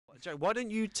Joe, why don't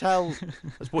you tell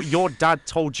us what your dad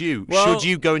told you? Well, should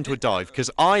you go into a dive? Because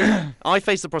I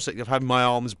face the prospect of having my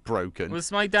arms broken. Well,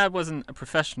 my dad wasn't a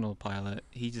professional pilot.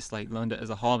 He just learned it as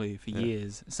a hobby for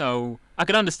years. So I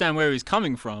could understand where he was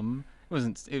coming from.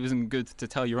 It wasn't good to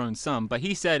tell your own son, but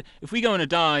he said if we go in a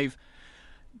dive,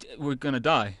 we're gonna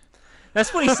die.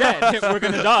 That's what he said. We're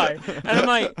gonna die. And I'm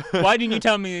like, why didn't you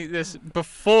tell me this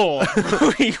before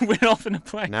we went off in a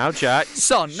plane? Now, Jack,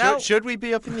 Son, should we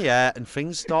be up in the air and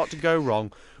things start to go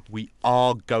wrong, we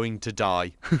are going to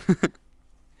die.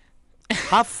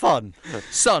 Have fun.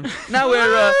 Son, now we're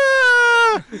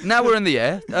in the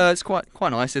air. It's quite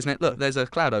nice, isn't it? Look, there's a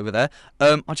cloud over there.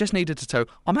 I just needed to tell.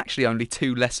 I'm actually only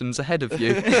 2 lessons ahead of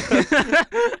you.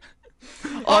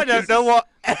 I don't know what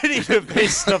any of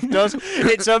this stuff does.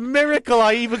 It's a miracle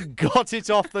I even got it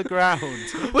off the ground.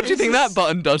 What do you think that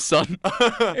button does, son?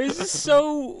 It's just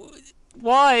so...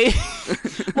 Why?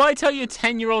 Why tell your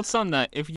 10-year-old son that if